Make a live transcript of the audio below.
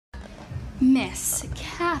Miss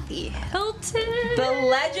Kathy Hilton. The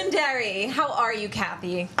legendary. How are you,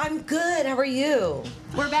 Kathy? I'm good. How are you?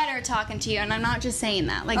 We're better at talking to you, and I'm not just saying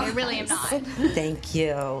that. Like, I really am not. Thank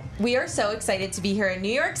you. We are so excited to be here in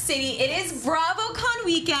New York City. It is BravoCon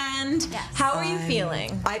weekend. Yes. How are you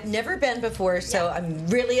feeling? I've never been before, so I'm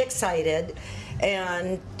really excited.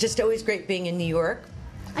 And just always great being in New York.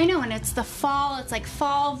 I know, and it's the fall. It's like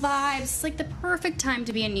fall vibes. It's like the perfect time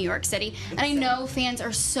to be in New York City. And I know fans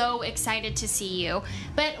are so excited to see you.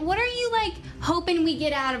 But what are you, like, hoping we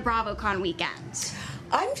get out of BravoCon weekend?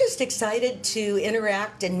 I'm just excited to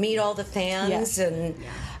interact and meet all the fans. And,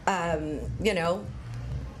 you know,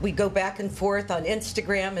 we go back and forth on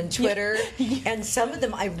Instagram and Twitter. And some of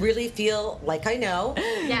them I really feel like I know.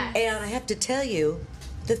 Yes. And I have to tell you,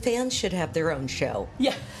 the fans should have their own show.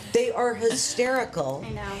 Yeah. They are hysterical. I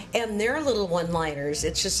know. And their little one-liners,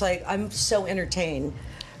 it's just like, I'm so entertained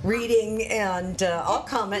reading, and I'll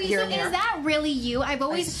comment here and there. Is that really you? I've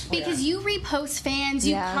always, because you repost fans,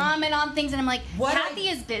 you comment on things, and I'm like, Kathy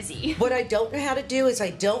is busy. What I don't know how to do is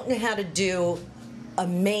I don't know how to do a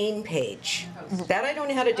main page. That I don't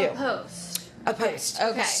know how to do. A post. A post.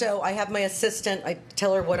 Okay. So I have my assistant, I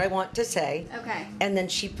tell her what I want to say. Okay. And then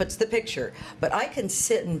she puts the picture. But I can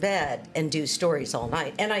sit in bed and do stories all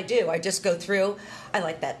night. And I do. I just go through, I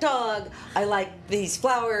like that dog, I like these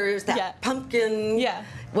flowers, that pumpkin,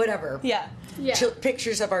 whatever. Yeah.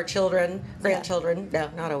 Pictures of our children, grandchildren.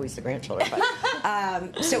 No, not always the grandchildren.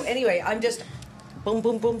 But, so anyway, I'm just boom,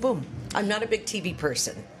 boom, boom, boom. I'm not a big TV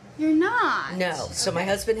person. You're not? No. So my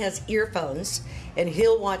husband has earphones, and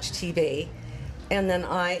he'll watch TV. And then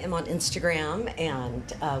I am on Instagram, and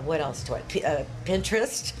what else do I?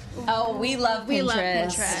 Pinterest. Oh, we love Pinterest. We love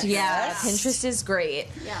Pinterest. Yeah, Pinterest is great.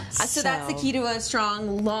 Yeah. So that's the key to a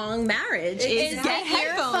strong, long marriage. Is get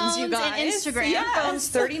headphones, you guys. And Instagram. Earphones,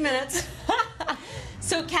 30 minutes.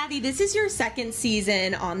 So, Kathy, this is your second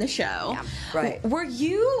season on the show. Yeah. Right. How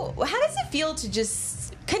does it feel to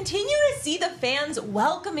just continue to see the fans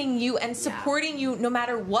welcoming you and supporting you no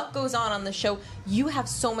matter what goes on the show? You have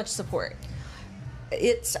so much support.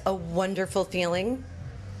 It's a wonderful feeling.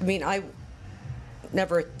 I mean, I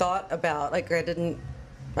never thought about, like,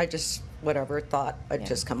 I just, whatever, thought I'd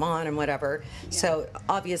just come on and whatever. Yeah. So,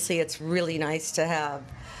 obviously, it's really nice to have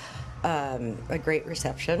a great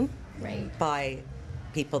reception by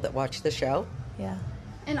people that watch the show. Yeah.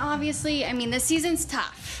 And obviously, I mean, this season's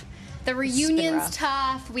tough. The reunion's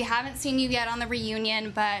tough. We haven't seen you yet on the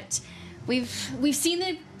reunion, but we've seen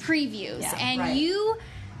the previews, and you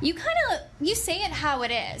kind of say it how it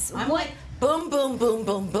is. I'm like boom, boom, boom,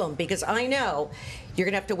 boom, boom, because I know you're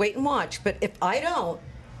gonna have to wait and watch. But if I don't,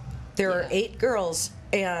 there are 8 girls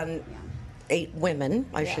and 8 women,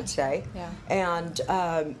 I should say, and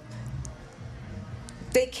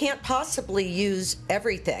they can't possibly use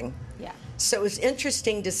everything. Yeah. So it's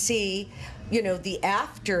interesting to see. You know, the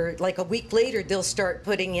after, like a week later, they'll start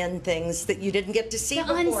putting in things that you didn't get to see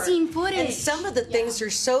before. Unseen footage. And some of the things are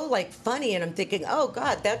so, like, funny, and I'm thinking, oh,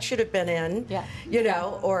 God, that should have been in, you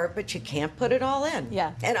know, but you can't put it all in.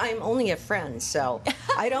 Yeah. And I'm only a friend, so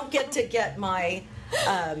I don't get my,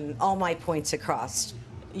 all my points across.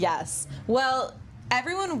 Yes. Well,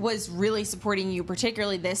 everyone was really supporting you,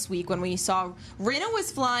 particularly this week when we saw Rinna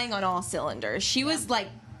was flying on all cylinders. She was, like,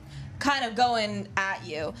 kind of going at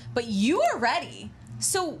you, but you were ready.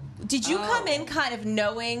 So did you come in kind of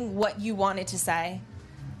knowing what you wanted to say?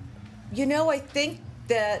 You know, I think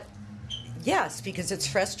that yes, because it's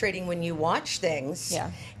frustrating when you watch things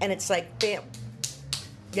and it's like, damn,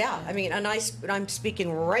 I mean, and I'm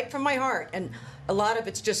speaking right from my heart, and a lot of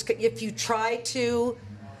it's just, if you try to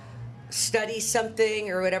study something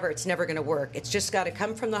or whatever, it's never going to work. It's just got to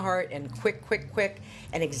come from the heart and quick,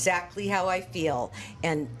 and exactly how I feel.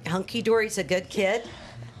 And Honky Dory's a good kid,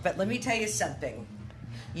 but let me tell you something.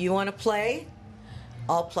 You want to play?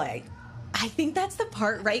 I'll play. I think that's the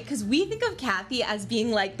part, right? Because we think of Kathy as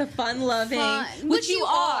being like the fun-loving, which you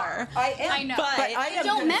are. I am. I know. But I am.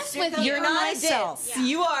 Don't mess with you. You're not myself. Yeah.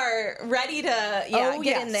 You are ready to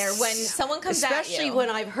get in there when someone comes at you. Especially when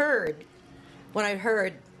I've heard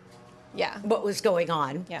what was going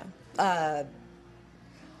on. Yeah.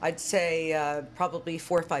 I'd say probably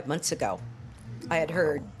 4 or 5 months ago, I had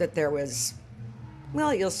heard that there was,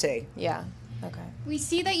 well, you'll see. Yeah. Okay. We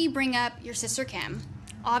see that you bring up your sister Kim.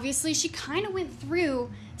 Obviously, she kind of went through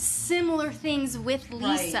similar things with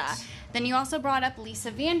Lisa. Right. Then you also brought up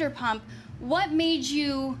Lisa Vanderpump. What made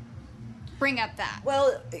you bring up that?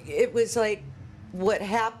 Well, it was like what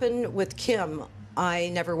happened with Kim, I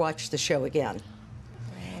never watched the show again.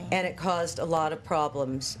 And it caused a lot of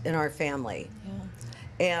problems in our family.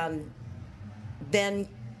 Yeah. And then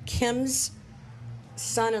Kim's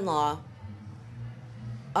son-in-law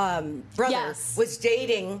brother was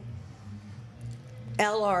dating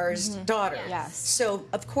LR's daughter. Yes. So,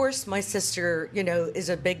 of course, my sister, you know, is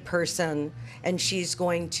a big person, and she's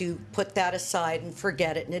going to put that aside and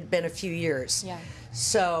forget it, and it had been a few years. Yeah.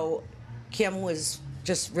 So Kim was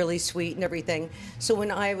just really sweet and everything. So when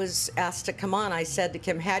I was asked to come on, I said to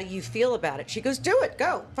Kim, how do you feel about it? She goes, do it,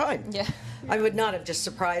 go, fine. Yeah. I would not have just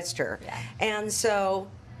surprised her. Yeah. And so,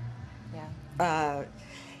 Yeah.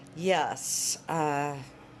 yes.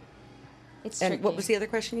 It's And tricky. what was the other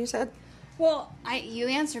question you said? Well, you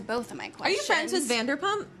answered both of my Are questions. you friends with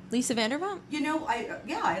Vanderpump? Lisa Vanderpump? You know,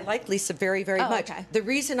 I like Lisa very, very much. Okay. The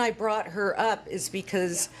reason I brought her up is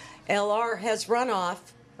because LR has run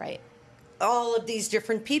off Right. all of these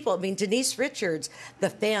different people. I mean, Denise Richards, the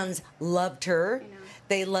fans loved her.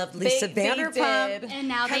 They loved Lisa Vanderpump. did. And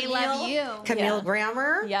now they love you. Camille Yeah.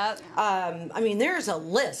 Grammer. Yep. I mean, there's a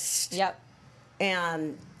list. Yep.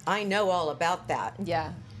 And I know all about that.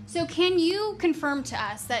 Yeah. So can you confirm to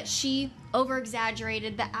us that she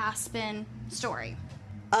over-exaggerated the Aspen story?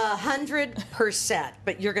 100%.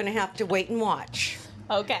 But you're going to have to wait and watch.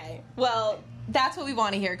 Okay. Well, that's what we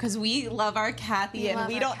want to hear because we love our Kathy and love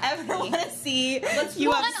we our don't Kathy. ever want to see you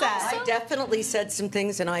Well, and upset. also- I definitely said some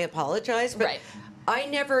things, and I apologize. But Right. I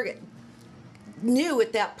never knew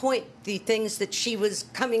at that point the things that she was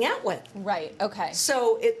coming out with. Right. Okay.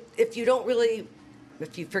 So if you don't really,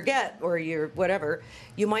 if you forget or you're whatever,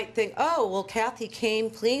 you might think, oh, well, Kathy came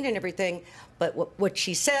clean and everything. But what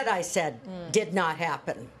she said, I said, did not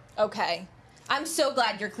happen. Okay. I'm so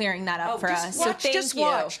glad you're clearing that up for just us. watch, so thank just you.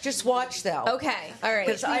 watch, just watch, though. Okay. All right.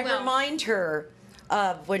 Because I We will. remind her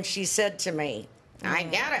of when she said to me, I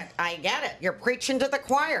get it. You're preaching to the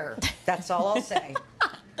choir. That's all I'll say.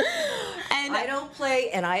 And I don't play,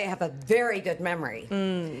 and I have a very good memory.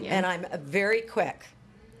 And I'm very quick.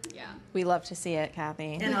 Yeah. we love to see it,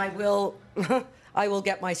 Kathy. And I will I will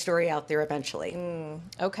get my story out there eventually.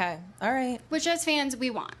 Okay. All right. Which as fans we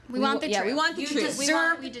want. We want the yeah, truth. we want the You truth.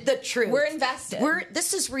 deserve the truth. We're invested.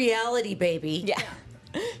 This is reality, baby. Yeah.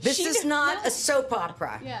 This She is did not a soap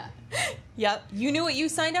opera. Yeah. Yep. You knew what you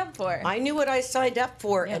signed up for. I knew what I signed up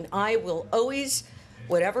for, and I will always,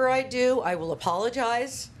 whatever I do, I will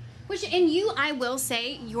apologize. Which, and you, I will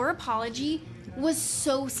say, your apology was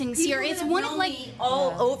so sincere. It's one of like,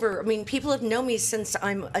 all over. I mean, people have known me since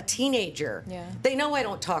I'm a teenager. Yeah. They know I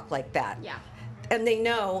don't talk like that. yeah. And they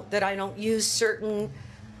know that I don't use certain,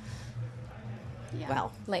 Yeah.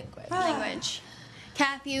 well, language.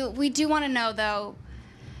 Kathy, we do want to know though,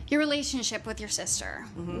 your relationship with your sister.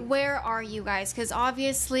 Where are you guys? Because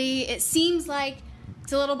obviously it seems like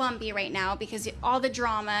it's a little bumpy right now because all the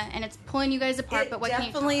drama and it's pulling you guys apart. But what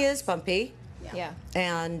definitely is bumpy. Yeah.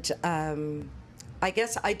 And I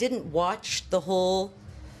guess I didn't watch the whole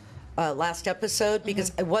last episode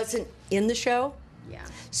because I wasn't in the show. Yeah.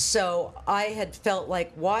 So I had felt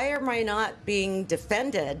like, why am I not being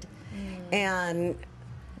defended?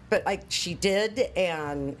 But she did,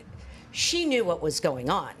 and she knew what was going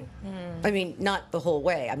on. I mean, not the whole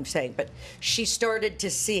way, I'm saying, but she started to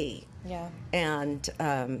see. Yeah. And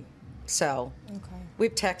so Okay.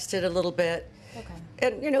 we've texted a little bit. Okay.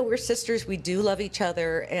 And, we're sisters. We do love each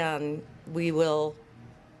other, and we will.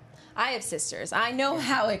 I have sisters. I know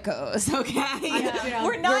how it goes, okay?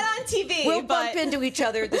 We're not on TV, We'll but... bump into each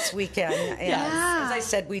other this weekend. And as I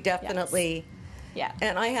said, we definitely. Yeah.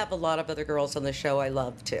 And I have a lot of other girls on the show I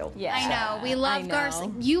love, too. Yeah. I know. We love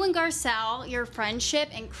you and Garcelle, your friendship,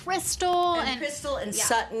 and Crystal. And Crystal and yeah.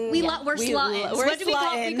 Sutton. We're Yeah. sluttins. We're What do we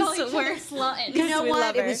call sluttins. we call each other? We're Sluttins. You know we what?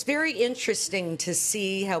 love It her. was very interesting to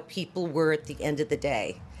see how people were at the end of the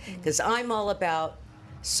day. Because I'm all about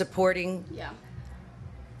supporting Yeah.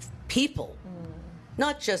 people,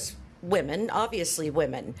 not just women, obviously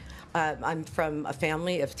women. I'm from a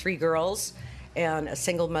family of 3 girls and a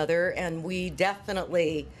single mother, and we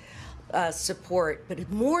definitely support, but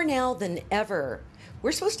more now than ever,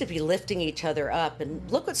 we're supposed to be lifting each other up, and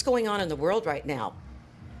look what's going on in the world right now.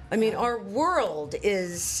 I mean, our world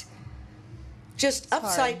is just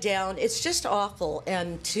upside down. It's just awful,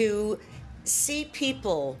 and to see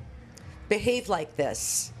people behave like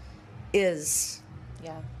this is...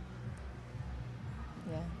 Yeah.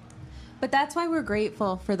 Yeah. But that's why we're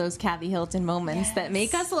grateful for those Kathy Hilton moments that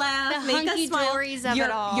make us laugh, The make us hunky smile. dories of your,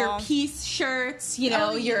 it all. Your peace shirts,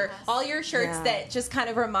 all your shirts that just kind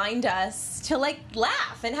of remind us to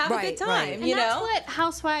laugh and have a good time. Right. And that's what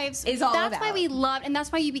Housewives is all That's about. why we loved, and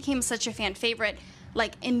that's why you became such a fan favorite,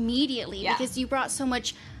 immediately, because you brought so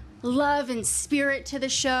much love and spirit to the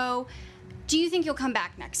show. Do you think you'll come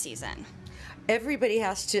back next season? everybody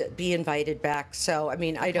has to be invited back. So, I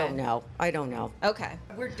mean, I don't know. Okay.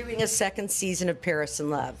 We're doing a second season of Paris in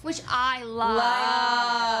Love. Which I love.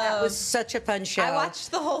 That was such a fun show. I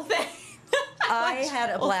watched the whole thing. I had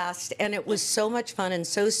a blast, and it was so much fun and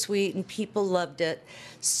so sweet, and people loved it.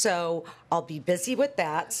 So I'll be busy with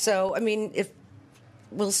that. So, I mean,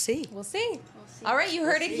 we'll see. We'll see. All right, you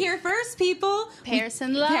heard it here first, people. Paris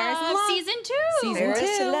in Love. Paris in Love. Season 2. Season Paris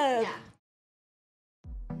 2. in Love. Yeah.